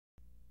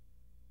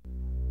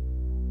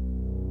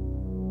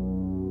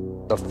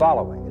The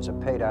following is a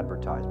paid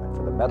advertisement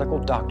for the Medical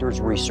Doctors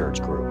Research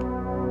Group,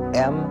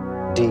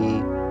 MDR.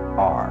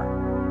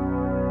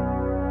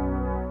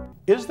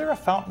 Is there a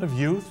fountain of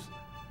youth?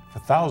 For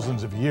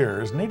thousands of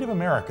years, Native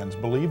Americans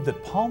believed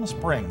that Palm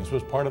Springs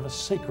was part of a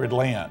sacred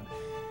land.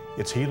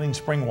 Its healing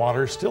spring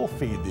waters still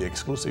feed the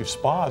exclusive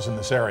spas in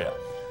this area.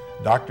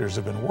 Doctors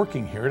have been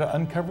working here to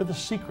uncover the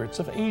secrets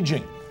of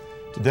aging.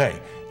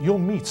 Today, you'll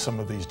meet some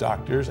of these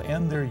doctors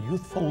and their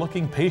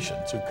youthful-looking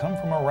patients who come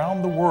from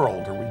around the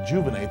world to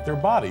rejuvenate their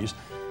bodies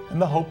in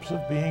the hopes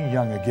of being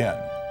young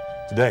again.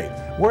 Today,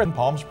 we're in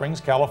Palm Springs,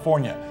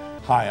 California.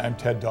 Hi, I'm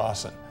Ted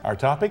Dawson. Our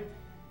topic?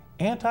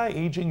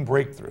 Anti-aging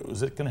breakthroughs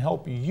that can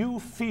help you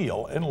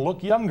feel and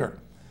look younger.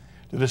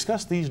 To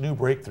discuss these new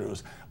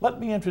breakthroughs, let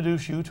me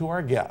introduce you to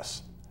our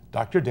guests.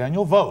 Dr.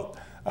 Daniel Vogt,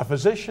 a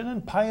physician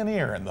and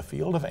pioneer in the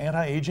field of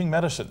anti-aging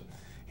medicine.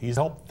 He's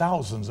helped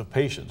thousands of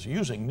patients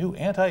using new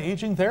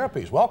anti-aging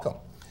therapies. Welcome.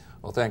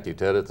 Well, thank you,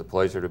 Ted. It's a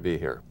pleasure to be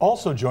here.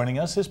 Also joining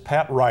us is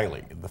Pat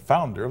Riley, the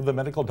founder of the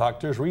Medical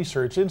Doctors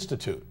Research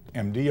Institute,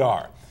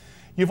 MDR.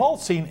 You've all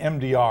seen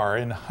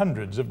MDR in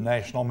hundreds of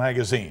national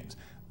magazines.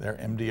 Their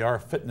MDR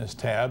fitness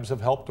tabs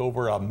have helped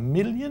over 1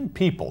 million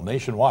people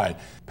nationwide.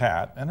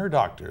 Pat and her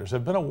doctors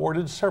have been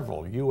awarded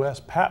several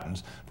U.S.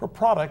 patents for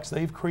products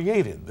they've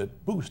created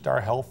that boost our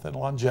health and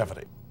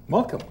longevity.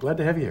 Welcome. Glad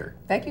to have you here.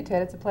 Thank you,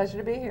 Ted. It's a pleasure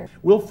to be here.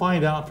 We'll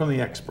find out from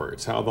the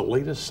experts how the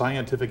latest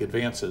scientific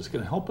advances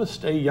can help us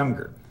stay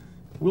younger.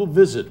 We'll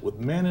visit with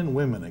men and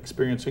women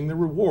experiencing the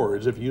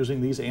rewards of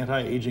using these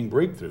anti-aging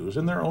breakthroughs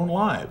in their own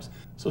lives.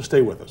 So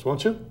stay with us,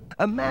 won't you?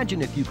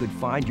 Imagine if you could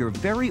find your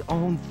very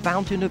own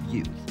fountain of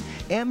youth.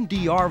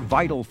 Mdr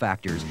Vital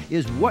Factors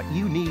is what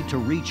you need to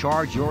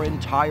recharge your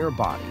entire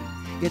body.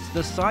 It's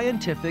the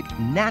scientific,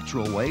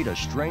 natural way to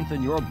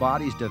strengthen your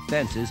body's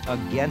defenses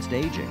against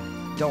aging.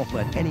 Don't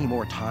let any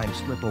more time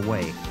slip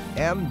away.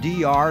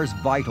 MDR's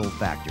Vital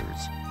Factors.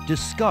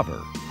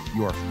 Discover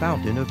your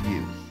fountain of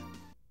youth.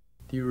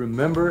 Do you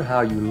remember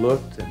how you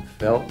looked and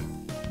felt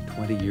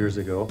 20 years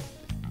ago?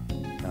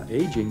 Now,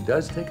 aging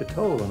does take a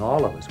toll on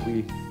all of us.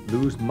 We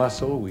lose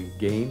muscle, we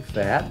gain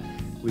fat,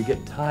 we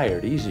get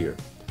tired easier.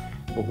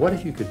 But what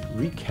if you could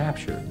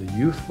recapture the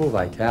youthful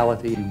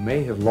vitality you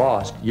may have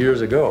lost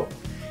years ago?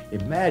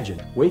 Imagine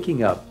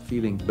waking up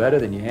feeling better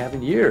than you have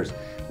in years,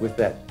 with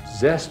that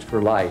zest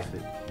for life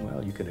that,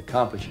 well, you can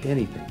accomplish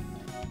anything.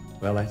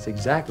 Well, that's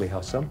exactly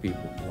how some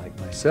people, like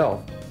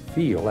myself,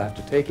 feel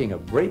after taking a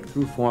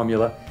breakthrough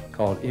formula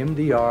called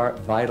Mdr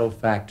Vital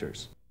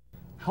Factors.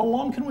 How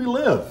long can we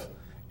live?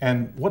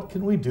 And what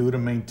can we do to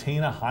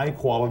maintain a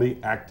high-quality,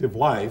 active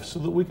life so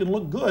that we can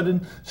look good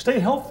and stay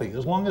healthy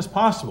as long as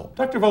possible?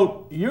 Dr.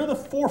 Vogt, you're the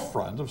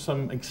forefront of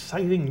some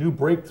exciting new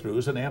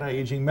breakthroughs in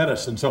anti-aging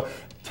medicine. So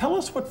tell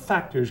us what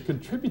factors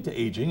contribute to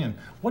aging and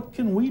what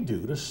can we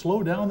do to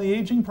slow down the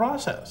aging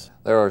process?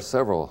 There are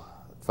several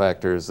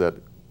factors that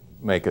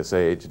make us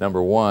age.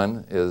 Number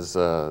one is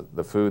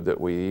the food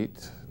that we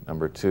eat.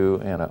 Number two,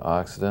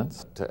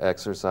 antioxidants. To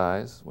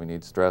exercise, we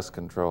need stress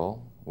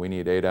control. We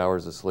need 8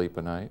 hours of sleep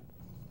a night.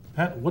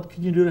 Pat, what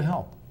can you do to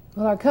help?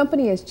 Well, our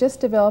company has just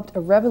developed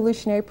a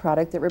revolutionary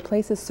product that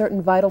replaces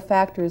certain vital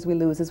factors we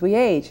lose as we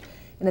age.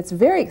 And it's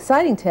very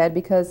exciting, Ted,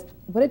 because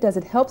what it does,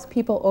 it helps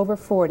people over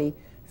 40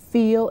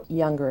 feel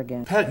younger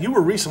again. Pat, you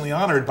were recently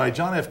honored by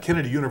John F.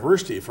 Kennedy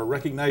University for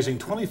recognizing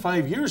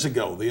 25 years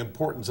ago the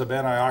importance of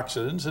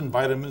antioxidants and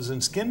vitamins in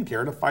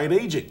skincare to fight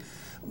aging.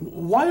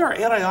 Why are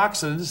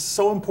antioxidants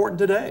so important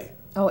today?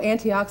 Oh,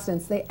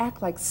 antioxidants, they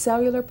act like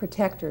cellular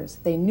protectors.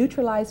 They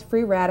neutralize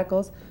free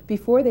radicals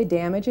before they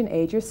damage and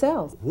age your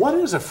cells. What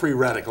is a free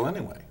radical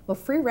anyway? Well,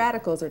 free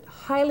radicals are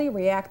highly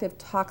reactive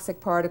toxic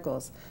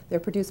particles.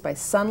 They're produced by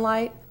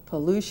sunlight,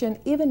 pollution,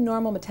 even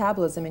normal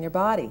metabolism in your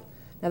body.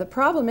 Now the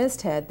problem is,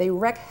 Ted, they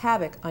wreak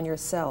havoc on your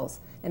cells.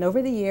 And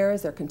over the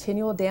years, their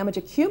continual damage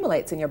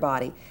accumulates in your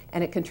body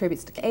and it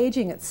contributes to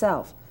aging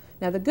itself.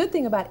 Now the good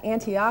thing about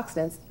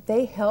antioxidants,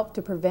 they help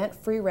to prevent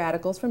free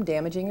radicals from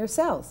damaging your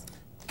cells.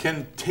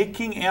 Can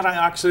taking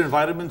antioxidant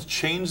vitamins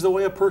change the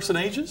way a person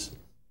ages?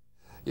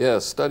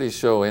 Yes, studies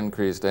show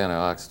increased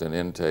antioxidant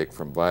intake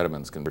from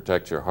vitamins can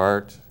protect your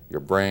heart, your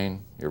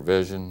brain, your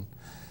vision,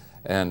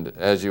 and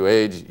as you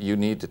age, you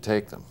need to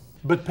take them.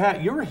 But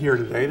Pat, you're here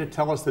today to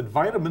tell us that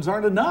vitamins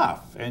aren't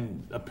enough,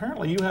 and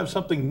apparently you have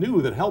something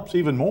new that helps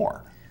even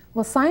more.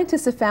 Well,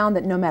 scientists have found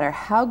that no matter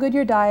how good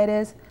your diet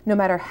is, no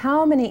matter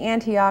how many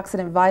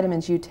antioxidant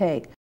vitamins you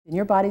take,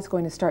 your body's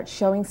going to start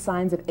showing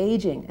signs of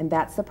aging, and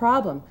that's the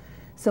problem.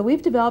 So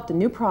we've developed a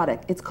new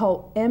product. It's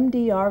called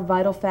Mdr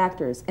Vital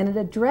Factors, and it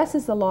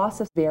addresses the loss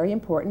of very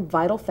important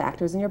vital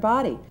factors in your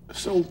body.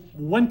 So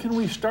when can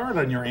we start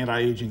on your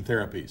anti-aging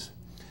therapies?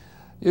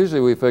 Usually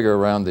we figure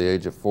around the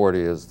age of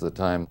 40 is the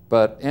time,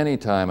 but any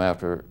time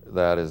after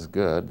that is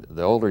good.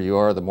 The older you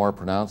are, the more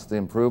pronounced the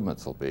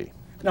improvements will be.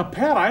 Now,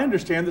 Pat, I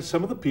understand that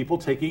some of the people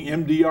taking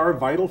Mdr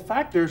Vital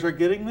Factors are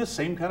getting the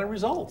same kind of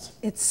results.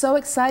 It's so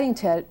exciting,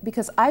 Ted,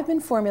 because I've been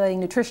formulating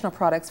nutritional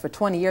products for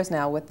 20 years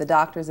now with the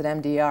doctors at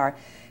MDR,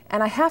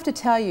 And I have to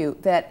tell you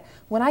that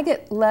when I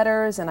get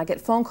letters and I get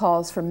phone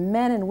calls from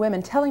men and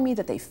women telling me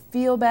that they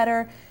feel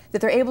better, that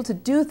they're able to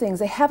do things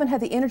they haven't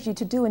had the energy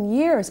to do in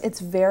years,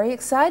 it's very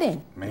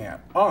exciting. Man,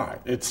 all right,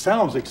 it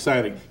sounds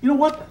exciting. You know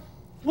what?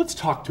 Let's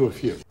talk to a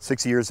few.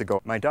 6 years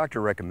ago, my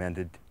doctor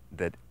recommended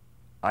that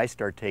I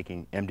start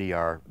taking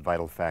Mdr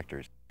Vital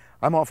Factors.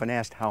 I'm often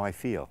asked how I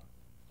feel.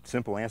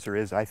 Simple answer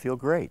is I feel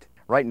great.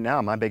 Right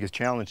now, my biggest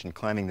challenge in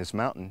climbing this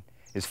mountain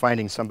is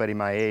finding somebody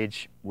my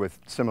age with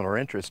similar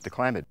interests to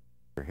climb it.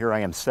 Here I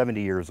am,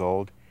 70 years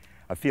old.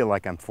 I feel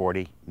like I'm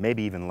 40,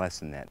 maybe even less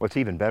than that. What's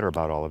even better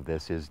about all of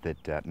this is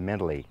that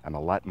mentally, I'm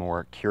a lot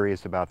more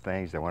curious about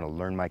things. I want to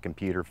learn my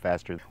computer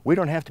faster. We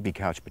don't have to be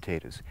couch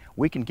potatoes.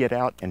 We can get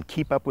out and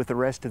keep up with the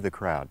rest of the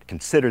crowd.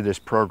 Consider this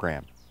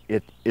program.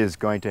 It is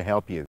going to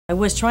help you. I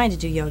was trying to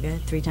do yoga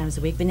 3 times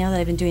a week, but now that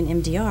I've been doing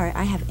MDR,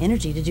 I have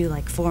energy to do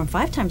like 4 and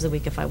 5 times a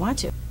week if I want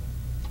to.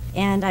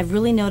 And I've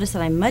really noticed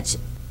that I'm much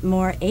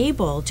more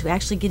able to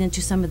actually get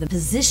into some of the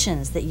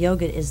positions that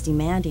yoga is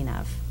demanding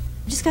of.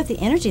 I've just got the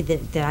energy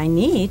that I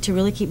need to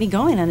really keep me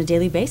going on a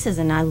daily basis,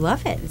 and I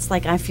love it. It's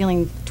like I'm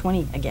feeling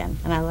 20 again,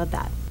 and I love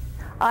that.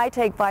 I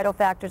take Vital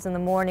Factors in the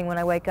morning when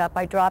I wake up.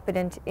 I drop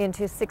it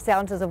into 6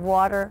 ounces of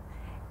water,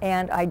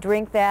 and I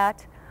drink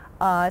that.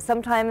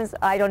 Sometimes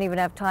I don't even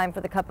have time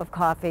for the cup of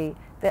coffee.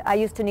 I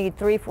used to need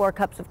 3-4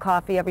 cups of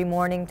coffee every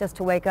morning just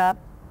to wake up.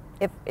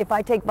 If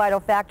I take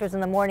Vital Factors in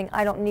the morning,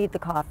 I don't need the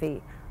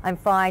coffee. I'm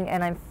fine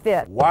and I'm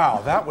fit.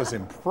 Wow, that was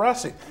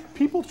impressive.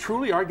 People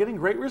truly are getting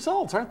great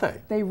results, aren't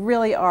they? They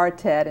really are,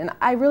 Ted, and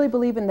I really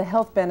believe in the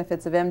health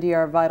benefits of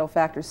Mdr Vital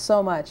Factors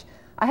so much.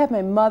 I have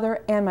my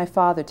mother and my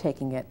father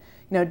taking it.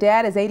 You know,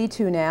 Dad is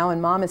 82 now and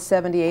Mom is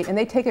 78, and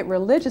they take it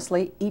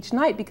religiously each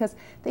night because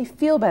they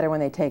feel better when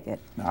they take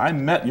it. Now, I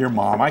met your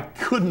mom. I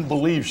couldn't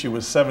believe she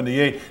was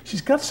 78.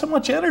 She's got so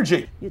much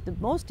energy. The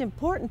most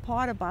important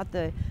part about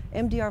the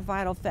Mdr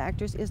Vital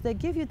Factors is they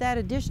give you that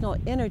additional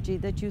energy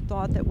that you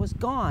thought that was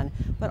gone.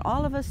 But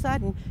all of a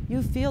sudden,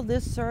 you feel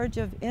this surge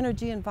of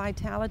energy and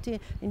vitality,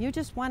 and you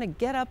just want to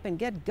get up and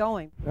get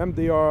going.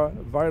 Mdr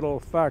Vital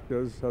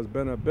Factors has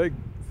been a big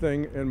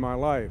thing in my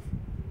life.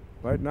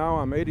 Right now,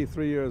 I'm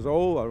 83 years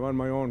old. I run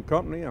my own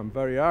company. I'm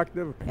very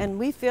active. And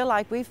we feel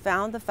like we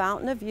found the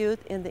fountain of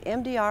youth in the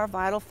Mdr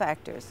Vital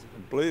Factors.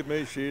 And believe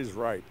me, she's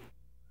right.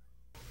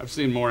 I've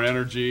seen more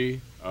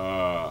energy.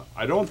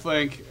 I don't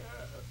think,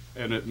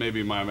 and it may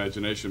be my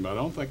imagination, but I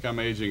don't think I'm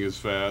aging as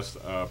fast.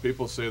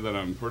 People say that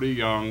I'm pretty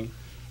young,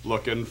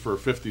 looking for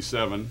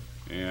 57,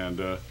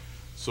 and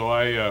so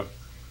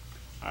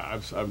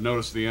I've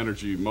noticed the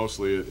energy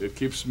mostly. It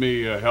keeps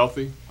me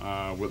healthy,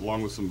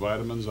 along with some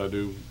vitamins. I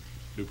do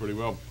pretty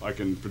well. I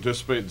can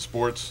participate in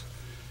sports,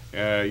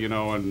 you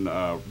know, and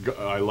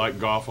I like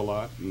golf a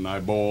lot, and I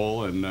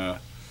bowl, and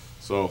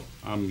so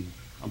I'm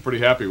pretty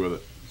happy with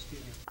it.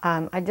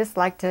 I'd just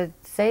like to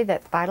say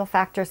that Vital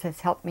Factors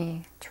has helped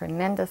me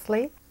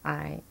tremendously.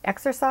 I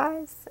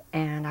exercise,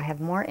 and I have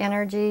more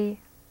energy,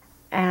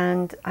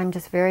 and I'm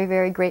just very,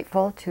 very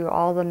grateful to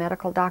all the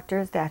medical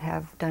doctors that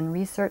have done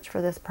research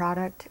for this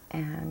product,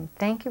 and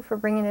thank you for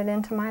bringing it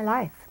into my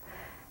life.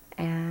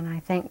 And I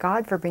thank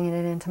God for bringing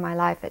it into my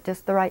life at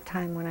just the right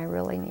time when I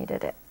really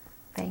needed it.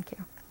 Thank you.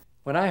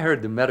 When I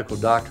heard the Medical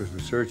Doctors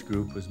Research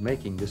Group was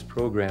making this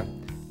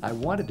program, I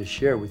wanted to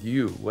share with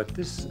you what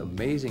this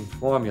amazing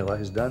formula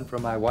has done for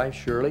my wife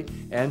Shirley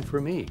and for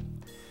me.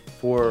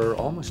 For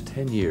almost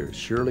 10 years,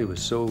 Shirley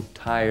was so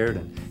tired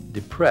and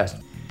depressed,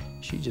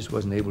 she just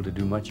wasn't able to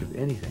do much of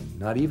anything,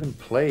 not even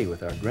play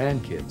with our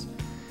grandkids.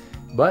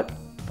 But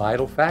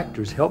Vital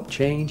Factors helped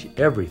change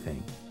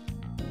everything.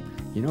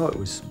 You know, it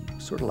was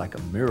sort of like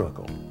a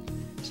miracle.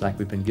 It's like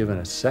we've been given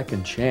a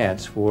second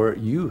chance for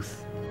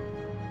youth.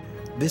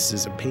 This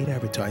is a paid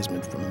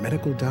advertisement from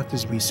Medical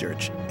Doctors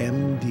Research,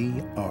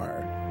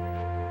 MDR.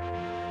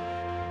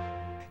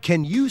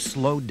 Can you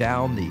slow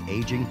down the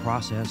aging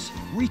process,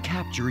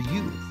 recapture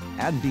youth,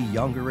 and be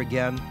younger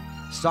again?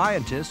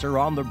 Scientists are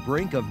on the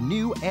brink of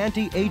new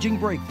anti-aging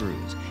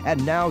breakthroughs,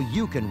 and now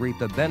you can reap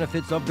the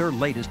benefits of their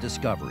latest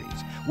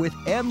discoveries with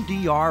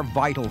Mdr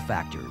Vital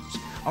Factors,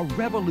 a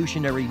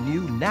revolutionary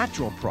new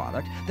natural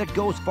product that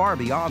goes far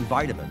beyond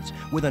vitamins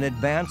with an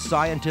advanced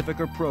scientific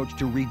approach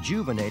to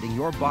rejuvenating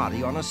your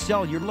body on a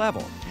cellular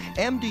level.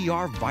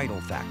 Mdr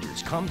Vital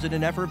Factors comes in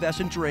an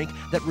effervescent drink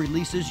that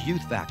releases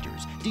youth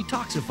factors,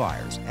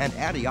 detoxifiers, and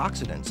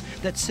antioxidants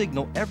that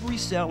signal every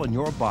cell in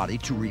your body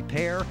to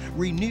repair,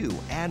 renew,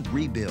 and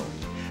rebuild.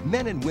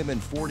 Men and women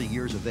 40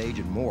 years of age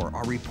and more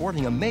are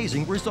reporting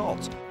amazing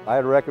results.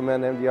 I'd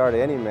recommend MDR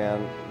to any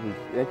man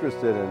who's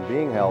interested in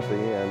being healthy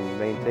and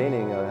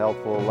maintaining a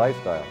healthful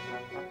lifestyle.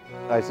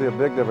 I see a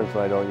big difference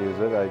when I don't use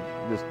it. I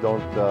just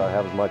don't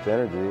have as much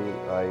energy.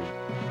 I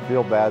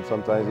feel bad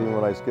sometimes even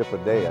when I skip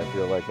a day. I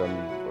feel like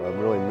I'm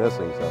really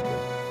missing something.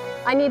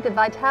 I need the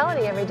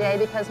vitality every day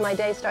because my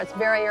day starts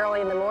very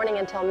early in the morning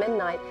until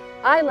midnight.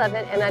 I love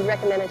it and I'd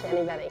recommend it to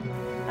anybody.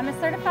 I'm a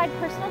certified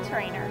personal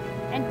trainer,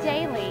 and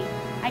daily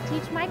I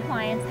teach my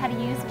clients how to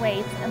use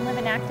weights and live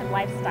an active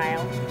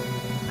lifestyle.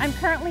 I'm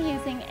currently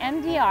using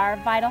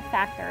Mdr Vital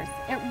Factors.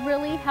 It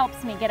really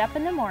helps me get up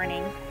in the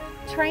morning,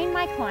 train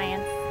my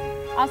clients,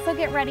 also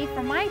get ready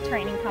for my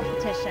training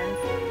competitions,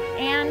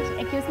 and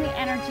it gives me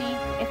energy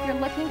if you're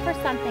looking for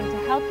something to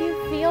help you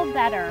feel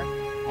better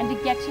and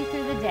to get you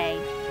through the day.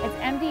 It's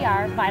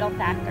Mdr Vital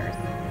Factors.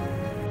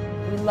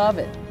 We love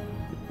it.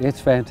 It's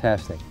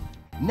fantastic.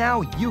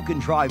 Now you can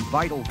try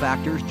Vital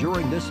Factors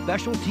during this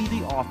special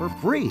TV offer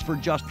free for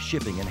just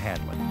shipping and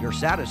handling. Your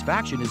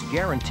satisfaction is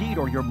guaranteed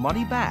or your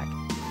money back.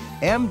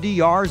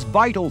 MDR's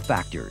Vital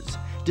Factors.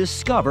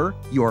 Discover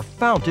your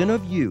fountain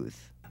of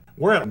youth.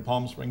 We're in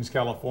Palm Springs,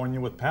 California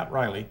with Pat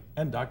Riley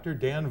and Dr.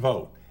 Dan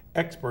Vogt,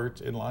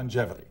 experts in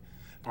longevity.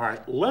 All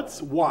right,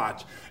 let's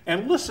watch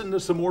and listen to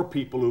some more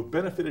people who've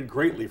benefited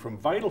greatly from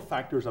Vital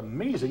Factors'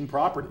 amazing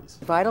properties.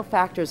 Vital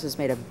Factors has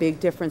made a big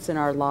difference in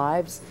our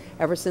lives.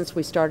 Ever since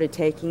we started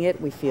taking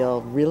it, we feel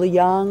really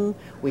young,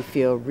 we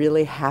feel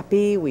really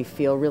happy, we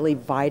feel really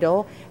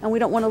vital, and we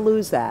don't want to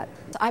lose that.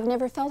 I've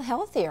never felt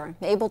healthier,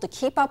 able to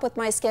keep up with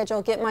my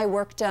schedule, get my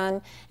work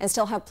done, and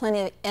still have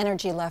plenty of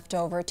energy left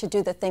over to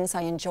do the things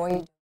I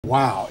enjoy.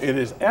 Wow, it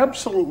is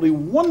absolutely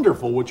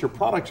wonderful what your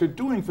products are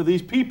doing for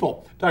these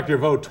people. Dr.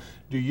 Vogt,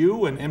 do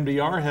you and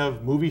MDR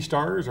have movie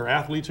stars or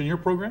athletes in your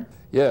program?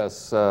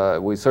 Yes,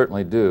 we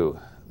certainly do.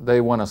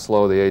 They want to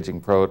slow the aging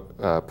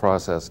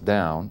process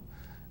down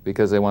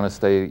because they want to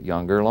stay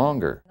younger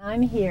longer.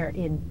 I'm here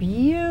in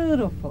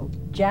beautiful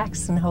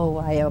Jackson Hole,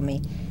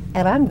 Wyoming,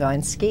 and I'm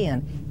going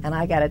skiing. And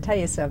I got to tell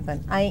you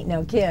something, I ain't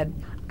no kid.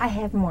 I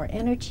have more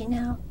energy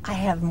now, I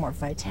have more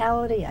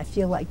vitality, I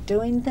feel like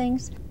doing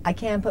things. I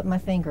can't put my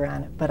finger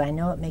on it, but I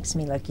know it makes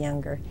me look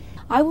younger.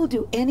 I will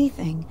do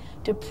anything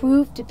to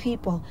prove to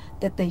people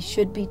that they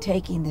should be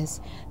taking this,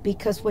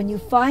 because when you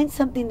find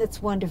something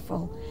that's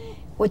wonderful,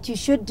 what you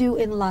should do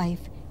in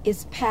life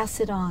is pass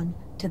it on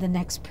to the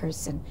next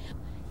person.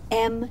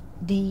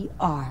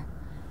 MDR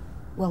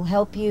will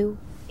help you,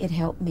 it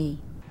helped me.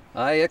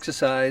 I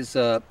exercise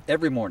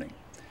every morning.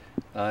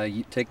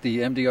 You take the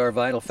Mdr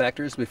Vital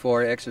Factors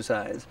before I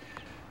exercise.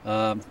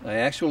 I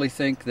actually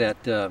think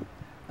that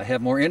I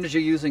have more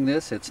energy using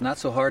this. It's not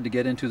so hard to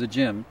get into the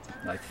gym.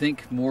 I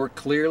think more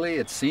clearly,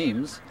 it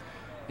seems,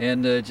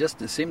 and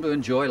just seem to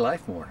enjoy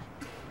life more.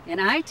 And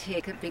I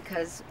take it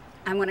because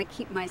I want to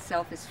keep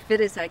myself as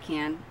fit as I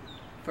can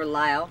for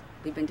Lyle.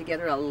 We've been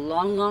together a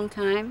long, long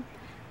time.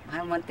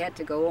 I want that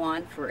to go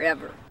on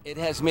forever. It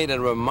has made a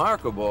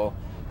remarkable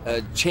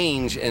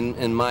change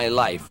in my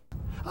life.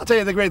 I'll tell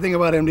you the great thing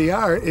about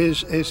MDR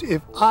is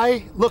if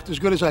I looked as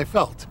good as I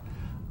felt,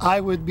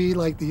 I would be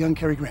like the young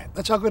Cary Grant.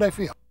 That's how good I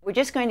feel. We're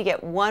just going to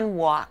get one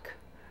walk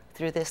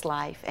through this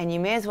life, and you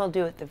may as well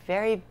do it the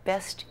very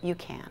best you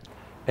can.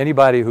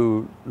 Anybody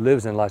who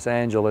lives in Los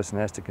Angeles and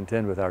has to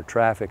contend with our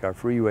traffic, our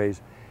freeways,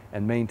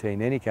 and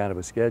maintain any kind of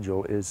a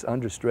schedule is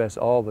under stress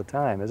all the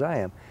time, as I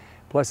am.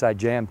 Plus, I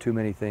jam too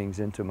many things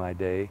into my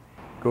day.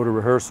 Go to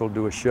rehearsal,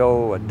 do a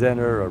show, a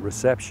dinner, a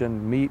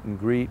reception, meet and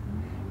greet,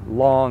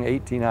 long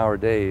 18-hour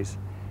days.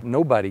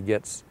 Nobody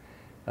gets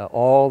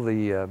all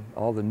the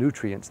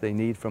nutrients they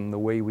need from the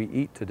way we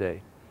eat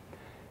today.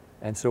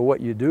 And so what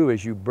you do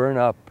is you burn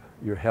up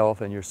your health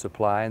and your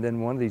supply, and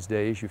then one of these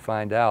days you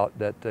find out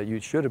that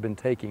you should have been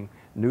taking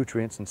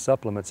nutrients and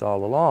supplements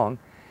all along.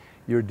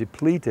 You're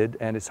depleted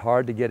and it's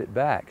hard to get it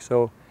back.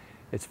 So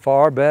it's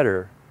far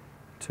better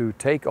to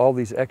take all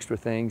these extra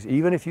things,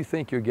 even if you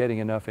think you're getting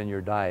enough in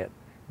your diet.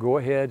 Go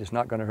ahead, it's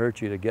not going to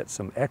hurt you to get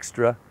some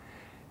extra.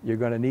 You're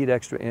going to need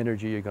extra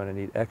energy, you're going to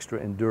need extra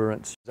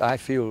endurance. I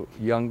feel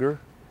younger,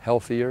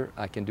 healthier.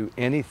 I can do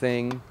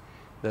anything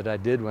that I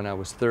did when I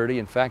was 30.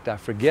 In fact, I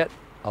forget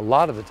a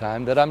lot of the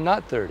time that I'm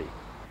not 30.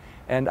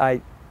 And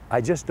I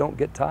just don't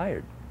get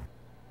tired.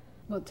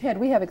 Well, Ted,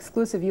 we have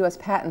exclusive U.S.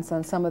 patents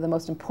on some of the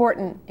most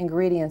important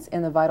ingredients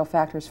in the Vital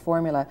Factors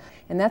formula.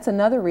 And that's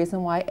another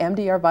reason why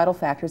MDR Vital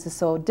Factors is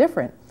so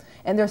different.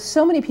 And there's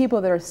so many people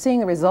that are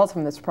seeing the results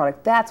from this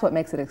product. That's what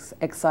makes it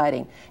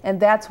exciting. And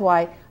that's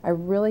why I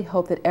really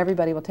hope that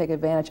everybody will take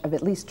advantage of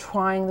at least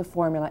trying the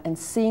formula and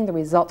seeing the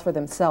results for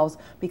themselves,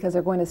 because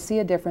they're going to see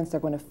a difference, they're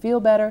going to feel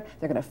better,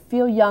 they're going to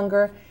feel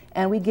younger,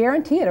 and we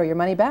guarantee it or your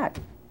money back.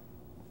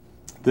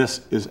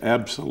 This is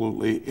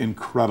absolutely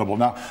incredible.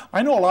 Now,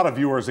 I know a lot of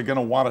viewers are going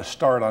to want to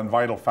start on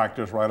Vital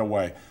Factors right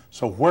away.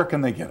 So where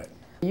can they get it?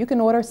 You can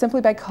order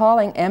simply by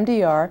calling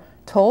MDR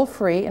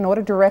toll-free and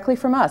order directly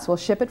from us. We'll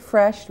ship it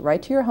fresh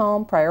right to your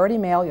home, priority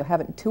mail. You'll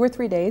have it in 2 or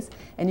 3 days,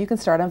 and you can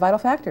start on Vital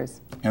Factors.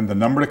 And the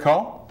number to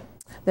call?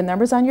 The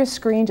number's on your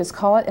screen. Just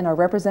call it, and our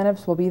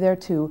representatives will be there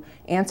to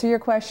answer your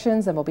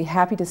questions, and we'll be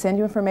happy to send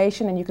you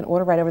information, and you can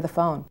order right over the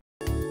phone.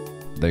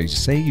 They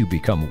say you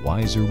become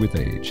wiser with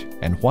age,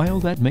 and while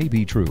that may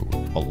be true,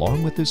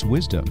 along with this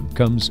wisdom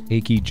comes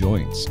achy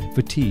joints,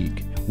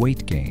 fatigue,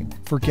 weight gain,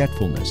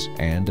 forgetfulness,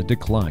 and a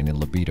decline in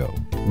libido.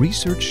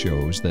 Research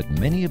shows that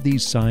many of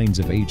these signs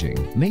of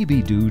aging may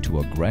be due to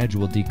a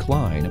gradual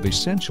decline of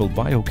essential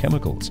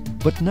biochemicals.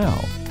 But now,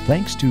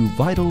 thanks to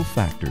Vital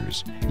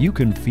Factors, you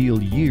can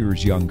feel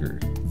years younger.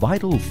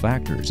 Vital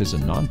Factors is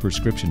a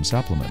non-prescription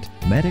supplement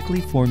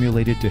medically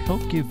formulated to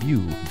help give you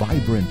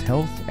vibrant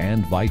health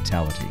and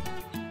vitality.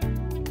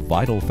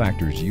 Vital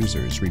Factors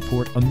users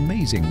report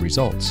amazing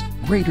results,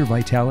 greater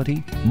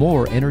vitality,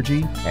 more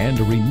energy, and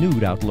a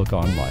renewed outlook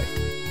on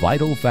life.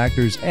 Vital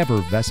Factors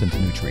effervescent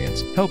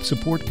nutrients help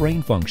support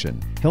brain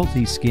function,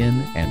 healthy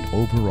skin, and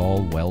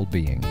overall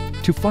well-being.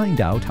 To find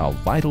out how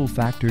Vital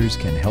Factors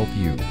can help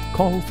you,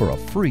 call for a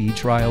free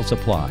trial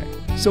supply.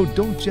 So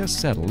don't just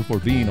settle for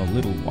being a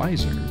little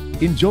wiser.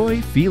 Enjoy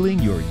feeling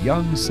your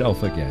young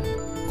self again.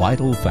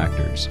 Vital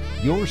Factors,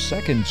 your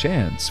second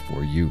chance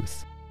for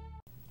youth.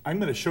 I'm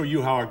going to show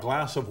you how a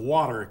glass of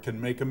water can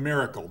make a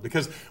miracle,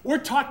 because we're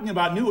talking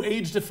about new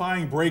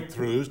age-defying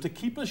breakthroughs to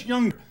keep us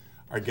younger.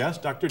 Our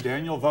guests, Dr.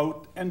 Daniel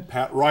Vogt and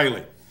Pat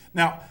Riley.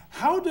 Now,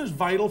 how does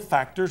Vital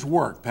Factors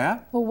work,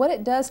 Pat? Well, what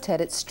it does, Ted,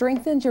 it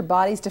strengthens your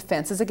body's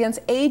defenses against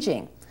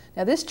aging.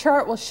 Now, this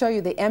chart will show you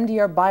the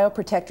MDR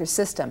Bioprotector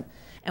system.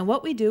 And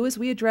what we do is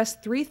we address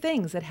three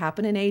things that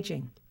happen in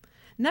aging.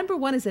 Number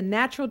one is a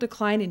natural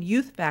decline in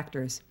youth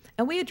factors,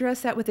 and we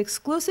address that with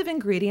exclusive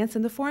ingredients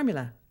in the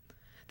formula.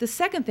 The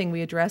second thing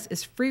we address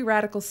is free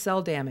radical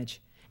cell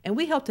damage, and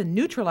we help to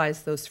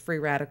neutralize those free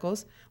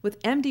radicals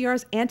with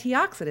MDR's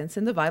antioxidants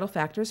in the Vital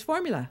Factors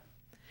formula.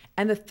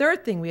 And the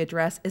third thing we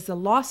address is the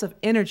loss of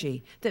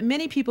energy that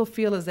many people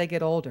feel as they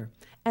get older.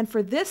 And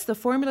for this, the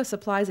formula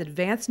supplies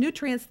advanced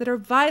nutrients that are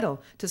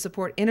vital to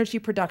support energy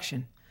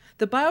production.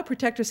 The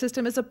Bioprotector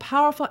system is a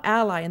powerful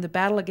ally in the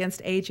battle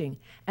against aging,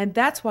 and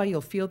that's why you'll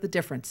feel the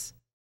difference.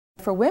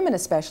 For women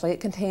especially, it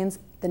contains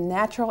the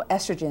natural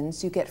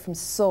estrogens you get from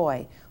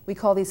soy. We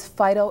call these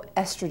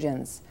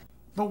phytoestrogens.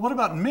 But what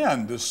about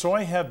men? Does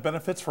soy have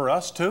benefits for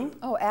us too?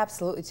 Oh,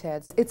 absolutely,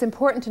 Ted. It's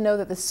important to know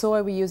that the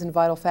soy we use in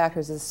Vital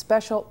Factors is a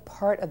special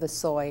part of the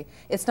soy.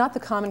 It's not the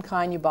common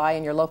kind you buy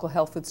in your local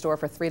health food store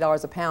for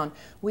 $3 a pound.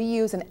 We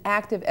use an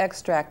active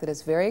extract that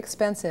is very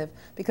expensive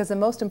because the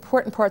most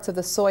important parts of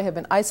the soy have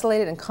been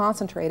isolated and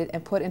concentrated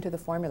and put into the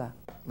formula.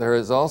 There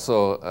is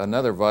also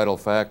another vital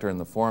factor in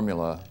the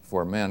formula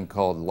for men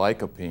called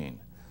lycopene.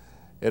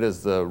 It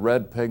is the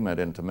red pigment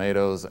in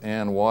tomatoes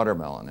and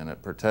watermelon, and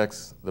it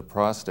protects the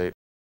prostate.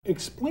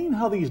 Explain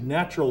how these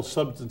natural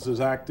substances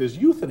act as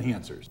youth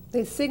enhancers.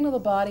 They signal the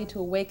body to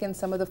awaken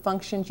some of the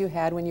functions you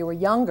had when you were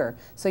younger,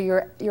 so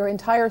your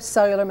entire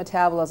cellular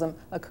metabolism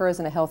occurs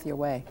in a healthier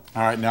way.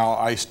 All right, now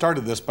I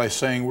started this by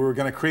saying we were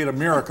going to create a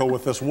miracle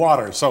with this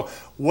water. So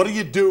what do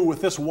you do with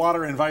this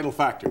water in Vital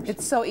Factors?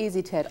 It's so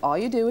easy, Ted. All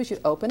you do is you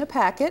open a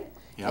packet,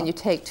 and you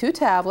take 2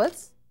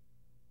 tablets,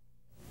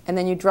 and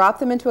then you drop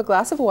them into a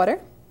glass of water.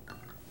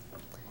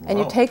 And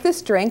you take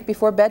this drink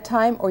before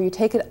bedtime, or you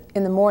take it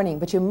in the morning,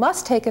 but you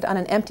must take it on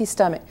an empty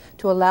stomach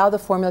to allow the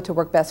formula to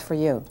work best for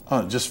you. Oh,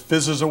 it just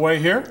fizzes away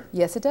here?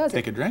 Yes, it does.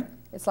 Take a drink?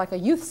 It's like a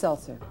youth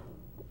seltzer.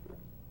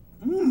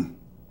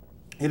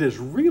 It is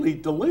really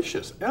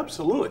delicious,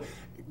 absolutely.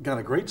 Got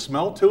a great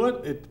smell to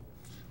it. It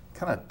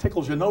kind of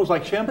tickles your nose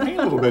like champagne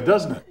a little bit,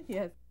 doesn't it?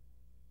 Yes.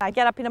 I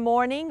get up in the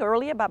morning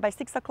early, about by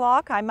 6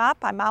 o'clock. I'm up,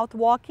 I'm out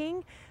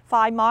walking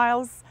 5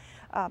 miles.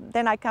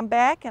 Then I come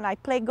back and I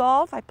play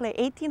golf. I play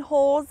 18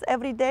 holes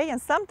every day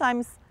and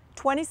sometimes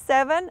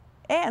 27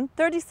 and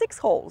 36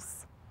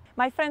 holes.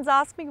 My friends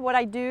ask me what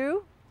I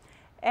do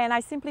and I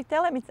simply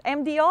tell them it's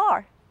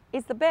MDR.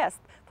 It's the best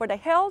for the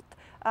health,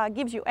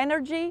 gives you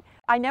energy.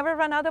 I never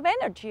run out of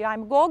energy.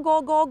 I'm go,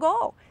 go, go,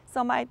 go.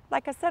 So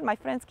like I said, my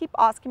friends keep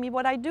asking me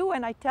what I do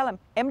and I tell them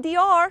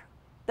MDR,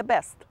 the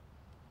best.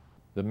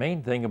 The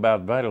main thing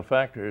about Vital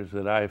Factors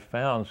that I've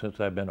found since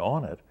I've been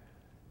on it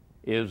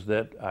is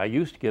that I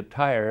used to get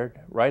tired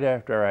right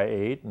after I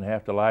ate and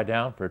have to lie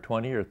down for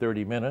 20 or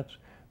 30 minutes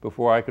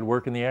before I could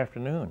work in the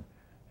afternoon.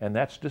 And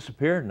that's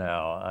disappeared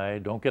now. I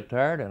don't get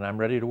tired and I'm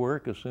ready to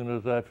work as soon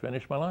as I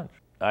finish my lunch.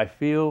 I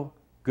feel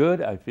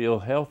good. I feel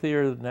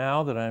healthier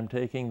now that I'm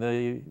taking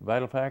the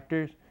Vital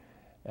Factors.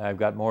 I've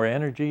got more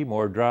energy,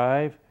 more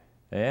drive,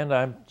 and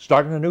I'm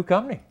starting a new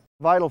company.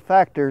 Vital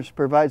Factors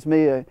provides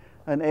me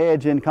an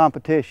edge in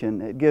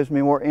competition. It gives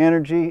me more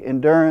energy,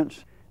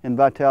 endurance, and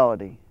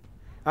vitality.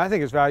 I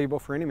think it's valuable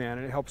for any man,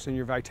 and it helps in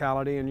your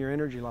vitality and your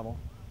energy level.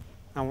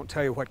 I won't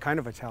tell you what kind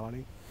of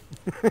vitality.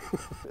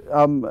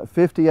 I'm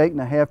 58 and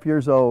a half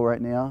years old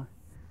right now,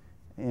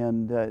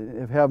 and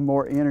have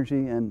more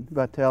energy and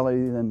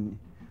vitality than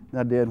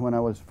I did when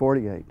I was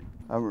 48.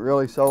 I'm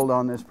really sold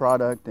on this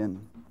product and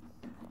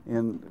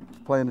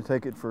plan to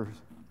take it for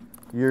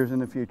years in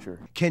the future.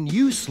 Can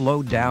you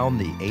slow down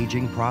the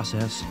aging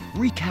process,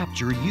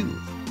 recapture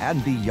youth,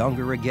 and be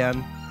younger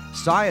again?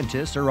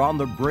 Scientists are on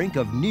the brink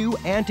of new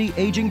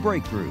anti-aging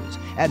breakthroughs,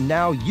 and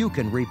now you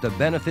can reap the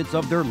benefits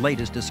of their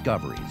latest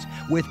discoveries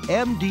with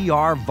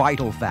MDR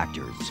Vital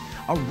Factors,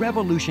 a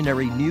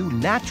revolutionary new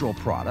natural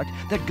product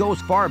that goes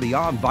far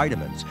beyond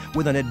vitamins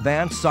with an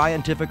advanced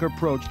scientific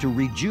approach to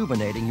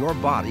rejuvenating your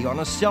body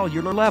on a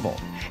cellular level.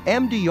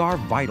 Mdr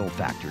Vital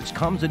Factors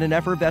comes in an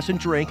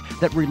effervescent drink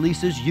that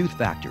releases youth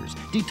factors,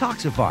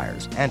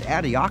 detoxifiers, and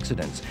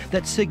antioxidants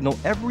that signal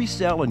every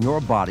cell in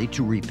your body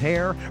to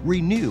repair,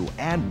 renew,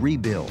 and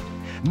rebuild.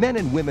 Men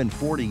and women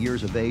 40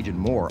 years of age and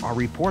more are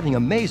reporting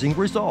amazing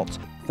results.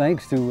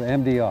 Thanks to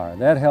MDR.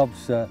 That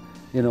helps,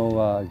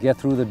 get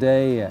through the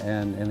day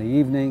and in the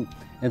evening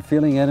and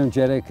feeling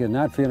energetic and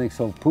not feeling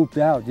so pooped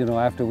out,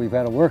 after we've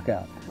had a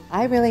workout.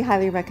 I really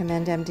highly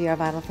recommend MDR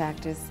Vital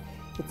Factors.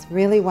 It's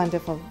really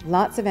wonderful,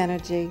 lots of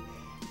energy.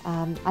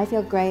 I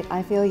feel great,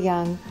 I feel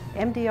young.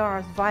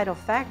 MDR's Vital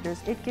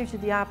Factors, it gives you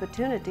the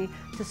opportunity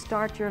to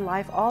start your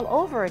life all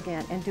over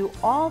again and do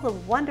all the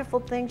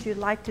wonderful things you'd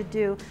like to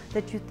do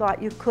that you thought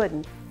you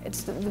couldn't.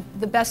 It's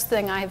the best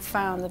thing I have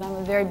found, that I'm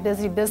a very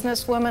busy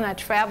businesswoman, I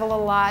travel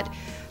a lot.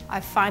 I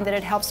find that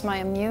it helps my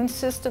immune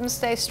system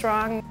stay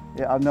strong.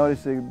 Yeah, I've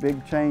noticed a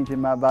big change in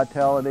my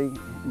vitality,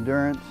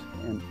 endurance,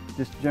 and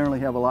just generally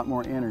have a lot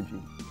more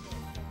energy.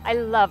 I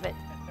love it.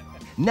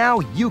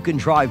 Now you can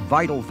try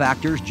Vital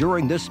Factors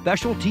during this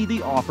special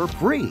TV offer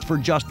free for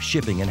just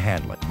shipping and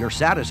handling. Your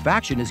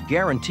satisfaction is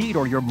guaranteed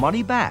or your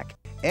money back.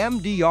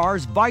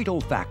 MDR's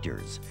Vital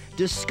Factors.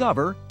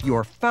 Discover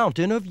your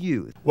fountain of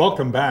youth.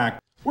 Welcome back.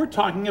 We're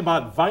talking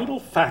about Vital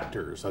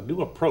Factors, a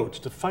new approach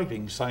to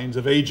fighting signs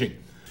of aging.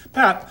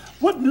 Pat,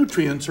 what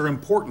nutrients are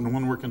important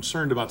when we're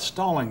concerned about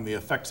stalling the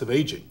effects of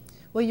aging?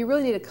 Well, you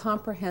really need a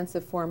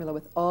comprehensive formula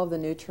with all the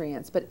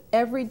nutrients, but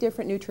every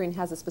different nutrient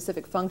has a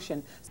specific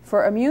function.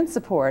 For immune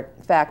support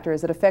factors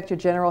that affect your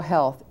general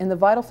health, in the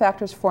Vital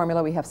Factors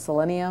formula we have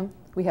selenium,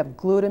 we have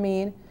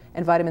glutamine,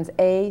 and vitamins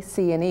A,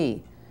 C, and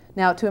E.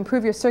 Now, to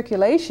improve your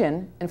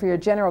circulation and for your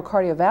general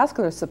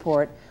cardiovascular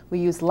support, we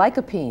use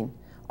lycopene,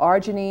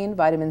 arginine,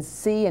 vitamins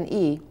C and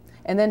E,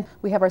 and then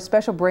we have our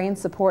special brain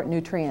support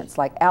nutrients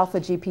like alpha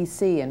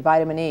GPC and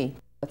vitamin E.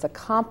 It's a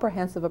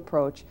comprehensive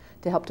approach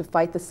to help to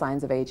fight the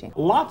signs of aging.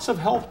 Lots of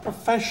health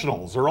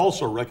professionals are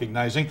also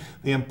recognizing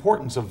the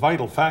importance of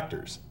vital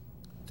factors.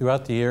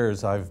 Throughout the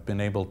years, I've been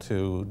able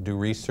to do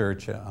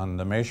research on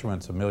the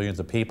measurements of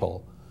millions of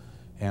people.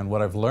 And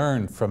what I've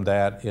learned from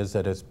that is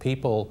that as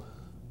people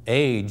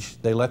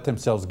age, they let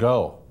themselves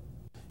go.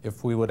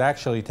 If we would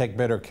actually take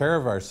better care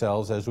of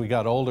ourselves, as we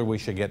got older, we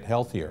should get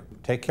healthier.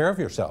 Take care of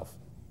yourself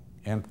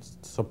and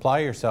supply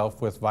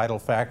yourself with vital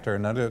factor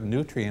and other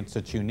nutrients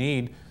that you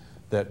need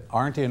that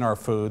aren't in our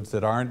foods,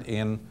 that aren't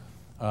in,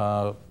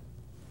 that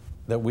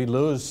we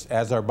lose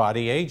as our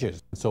body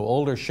ages. So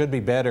older should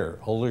be better,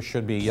 older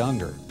should be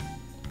younger.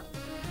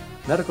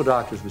 Medical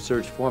doctors'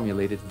 research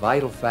formulated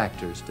vital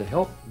factors to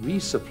help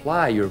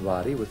resupply your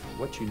body with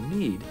what you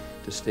need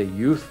to stay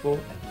youthful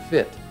and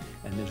fit,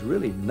 and there's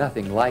really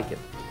nothing like it.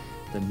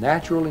 The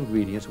natural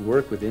ingredients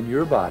work within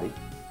your body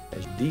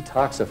as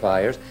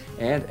detoxifiers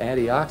and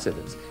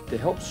antioxidants to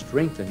help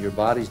strengthen your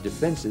body's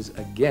defenses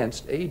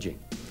against aging.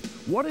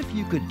 What if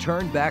you could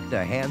turn back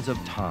the hands of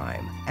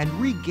time and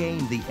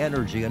regain the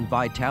energy and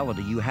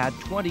vitality you had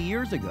 20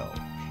 years ago?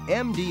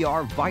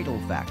 MDR Vital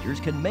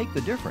Factors can make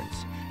the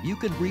difference. You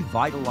can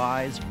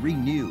revitalize,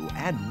 renew,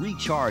 and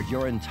recharge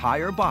your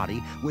entire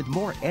body with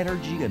more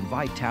energy and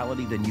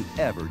vitality than you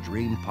ever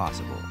dreamed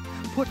possible.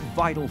 Put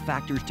Vital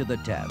Factors to the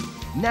test.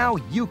 Now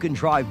you can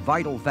try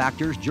Vital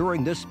Factors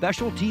during this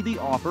special TV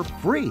offer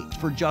free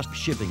for just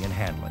shipping and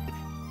handling.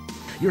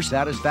 Your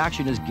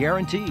satisfaction is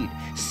guaranteed.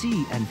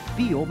 See and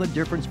feel the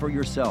difference for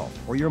yourself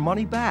or your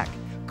money back.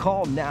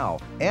 Call now.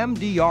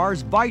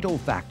 MDR's Vital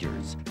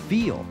Factors.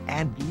 Feel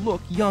and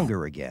look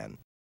younger again.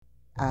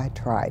 I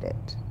tried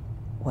it.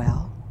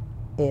 Well,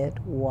 it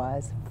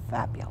was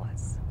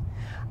fabulous.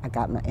 I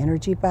got my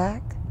energy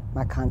back,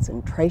 my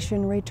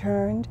concentration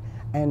returned,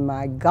 and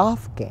my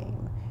golf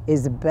game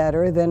is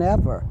better than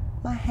ever.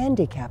 My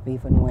handicap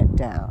even went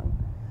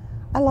down.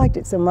 I liked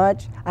it so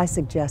much, I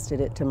suggested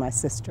it to my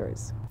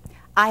sisters.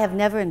 I have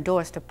never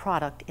endorsed a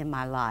product in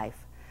my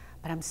life,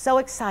 but I'm so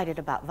excited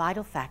about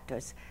Vital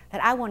Factors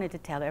that I wanted to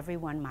tell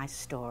everyone my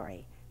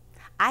story.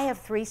 I have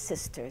 3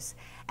 sisters,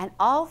 and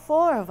all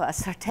 4 of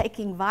us are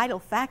taking Vital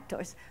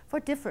Factors for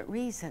different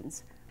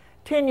reasons.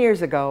 10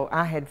 years ago,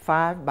 I had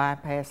 5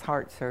 bypass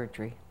heart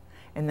surgery,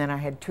 and then I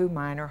had 2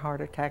 minor heart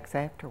attacks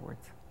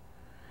afterwards.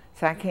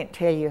 So I can't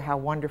tell you how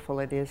wonderful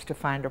it is to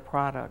find a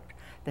product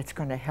that's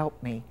going to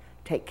help me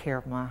take care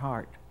of my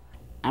heart.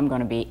 I'm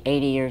going to be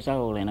 80 years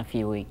old in a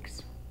few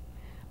weeks.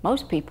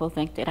 Most people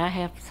think that I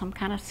have some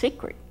kind of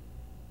secret,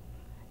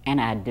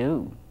 and I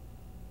do.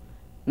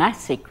 My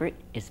secret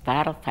is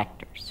Vital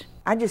Factors.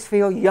 I just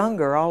feel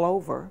younger all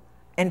over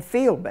and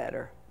feel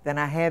better than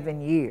I have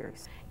in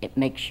years. It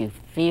makes you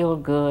feel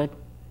good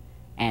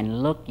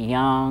and look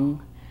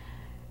young.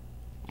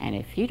 And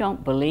if you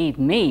don't believe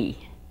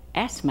me,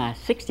 ask my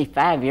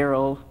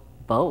 65-year-old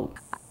beau.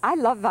 I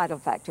love Vital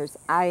Factors.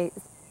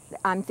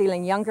 I'm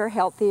feeling younger,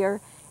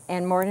 healthier,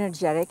 and more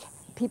energetic.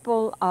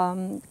 People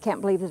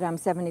can't believe that I'm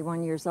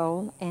 71 years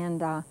old,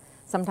 and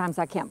sometimes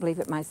I can't believe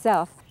it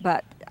myself.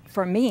 But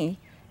for me,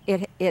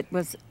 it It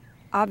was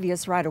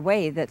obvious right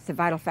away that the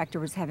Vital Factor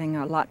was having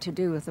a lot to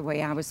do with the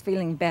way I was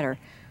feeling better.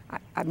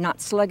 I'm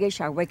not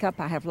sluggish. I wake up,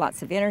 I have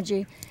lots of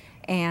energy,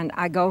 and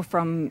I go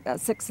from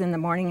 6 in the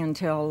morning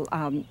until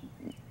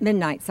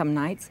midnight some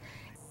nights.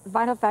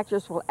 Vital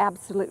Factors will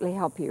absolutely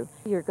help you.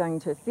 You're going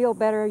to feel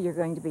better, you're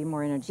going to be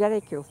more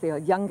energetic, you'll feel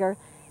younger.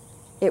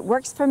 It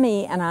works for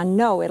me, and I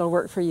know it'll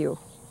work for you.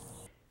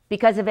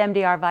 Because of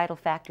Mdr Vital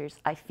Factors,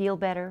 I feel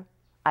better,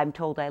 I'm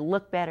told I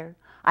look better,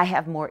 I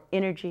have more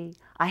energy,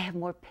 I have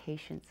more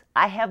patience,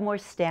 I have more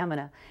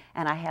stamina,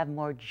 and I have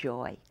more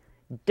joy.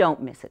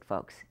 Don't miss it,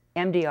 folks.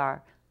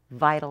 Mdr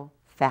Vital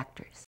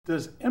Factors.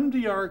 Does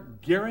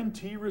MDR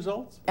guarantee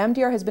results?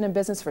 MDR has been in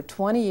business for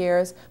 20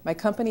 years. My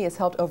company has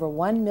helped over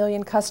 1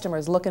 million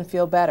customers look and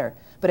feel better.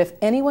 But if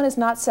anyone is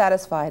not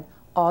satisfied,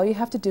 all you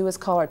have to do is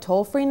call our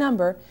toll-free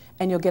number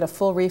and you'll get a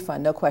full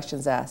refund, no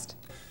questions asked.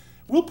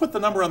 We'll put the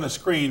number on the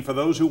screen for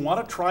those who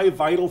want to try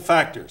Vital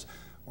Factors.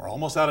 We're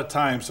almost out of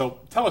time, so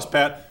tell us,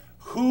 Pat,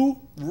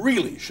 who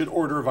really should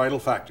order Vital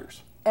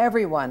Factors?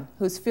 Everyone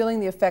who's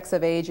feeling the effects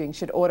of aging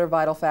should order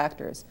Vital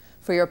Factors.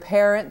 For your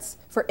parents,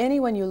 for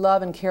anyone you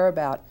love and care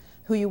about,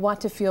 who you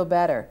want to feel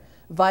better,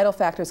 Vital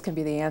Factors can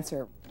be the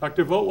answer.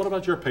 Dr. Vogt, what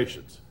about your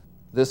patients?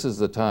 This is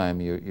the time.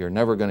 You're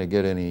never going to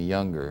get any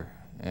younger,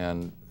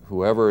 and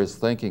whoever is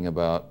thinking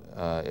about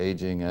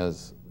aging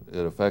as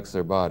it affects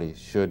their body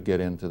should get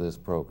into this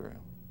program.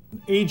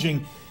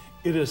 Aging,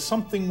 it is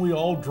something we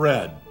all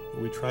dread.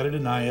 We try to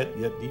deny it,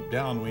 yet deep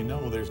down we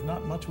know there's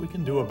not much we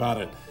can do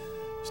about it.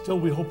 Still,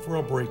 we hope for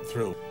a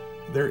breakthrough.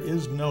 There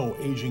is no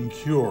aging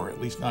cure, at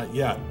least not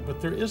yet,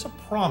 but there is a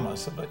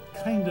promise of a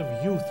kind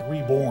of youth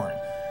reborn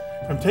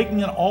from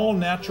taking an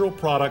all-natural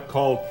product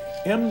called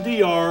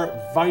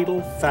Mdr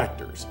Vital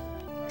Factors.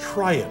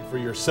 Try it for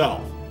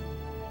yourself.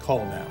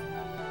 Call now.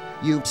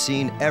 You've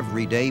seen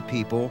everyday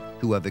people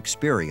who have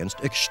experienced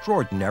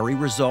extraordinary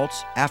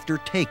results after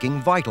taking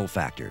Vital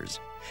Factors.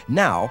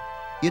 Now,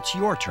 it's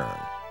your turn.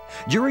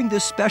 During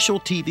this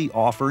special TV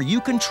offer, you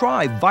can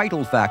try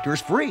Vital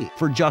Factors free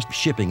for just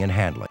shipping and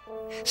handling.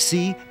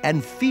 See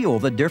and feel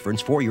the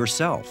difference for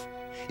yourself.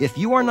 If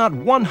you are not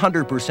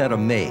 100%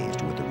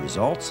 amazed with the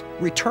results,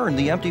 return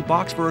the empty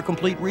box for a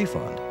complete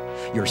refund.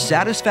 Your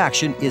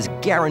satisfaction is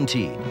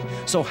guaranteed.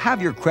 So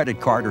have your credit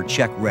card or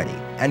check ready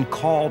and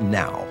call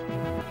now.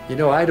 You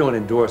know, I don't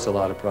endorse a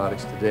lot of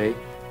products today,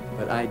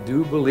 but I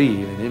do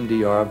believe in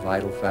Mdr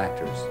Vital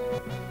Factors.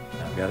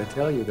 I've got to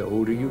tell you, the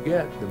older you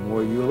get, the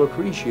more you'll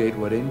appreciate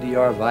what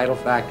Mdr Vital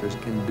Factors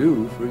can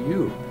do for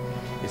you.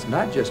 It's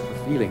not just for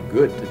feeling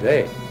good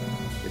today,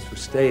 it's for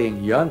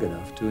staying young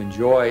enough to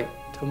enjoy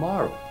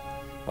tomorrow.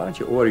 Why don't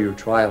you order your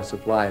trial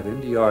supply of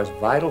Mdr's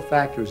Vital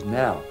Factors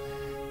now,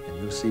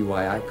 and you'll see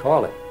why I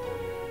call it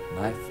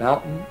my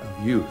fountain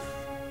of youth.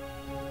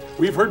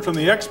 We've heard from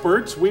the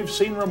experts, we've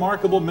seen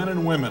remarkable men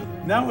and women.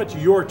 Now it's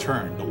your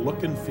turn to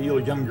look and feel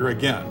younger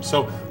again.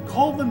 So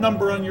call the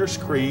number on your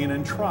screen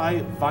and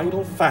try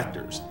Vital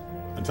Factors.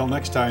 Until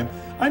next time,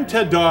 I'm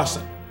Ted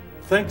Dawson.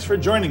 Thanks for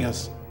joining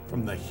us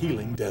from the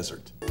Healing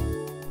Desert.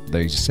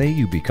 They say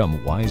you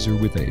become wiser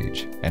with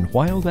age, and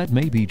while that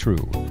may be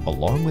true,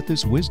 along with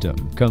this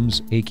wisdom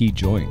comes achy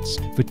joints,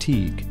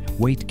 fatigue,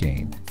 weight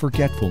gain,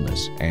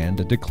 forgetfulness, and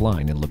a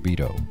decline in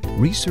libido.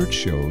 Research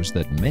shows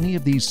that many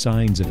of these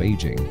signs of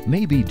aging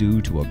may be due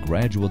to a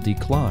gradual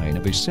decline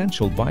of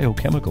essential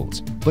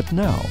biochemicals. But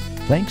now,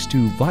 thanks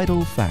to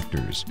Vital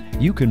Factors,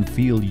 you can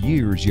feel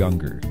years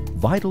younger.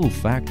 Vital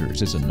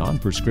Factors is a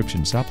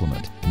non-prescription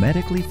supplement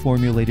medically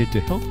formulated to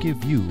help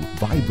give you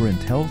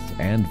vibrant health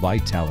and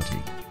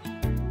vitality.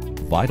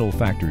 Vital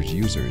Factors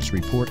users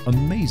report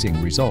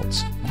amazing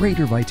results,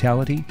 greater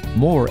vitality,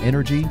 more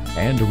energy,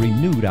 and a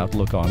renewed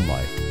outlook on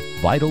life.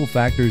 Vital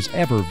Factors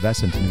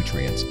effervescent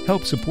nutrients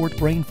help support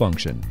brain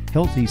function,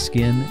 healthy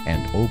skin,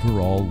 and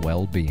overall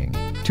well-being.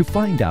 To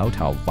find out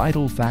how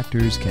Vital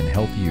Factors can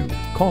help you,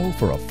 call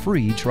for a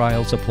free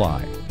trial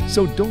supply.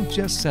 So don't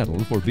just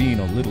settle for being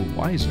a little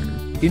wiser.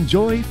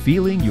 Enjoy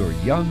feeling your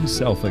young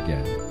self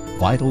again.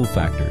 Vital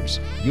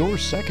Factors, your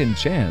second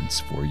chance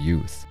for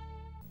youth.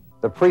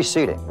 The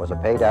preceding was a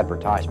paid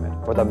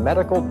advertisement for the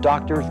Medical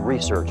Doctors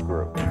Research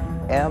Group,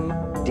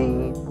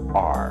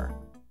 MDR.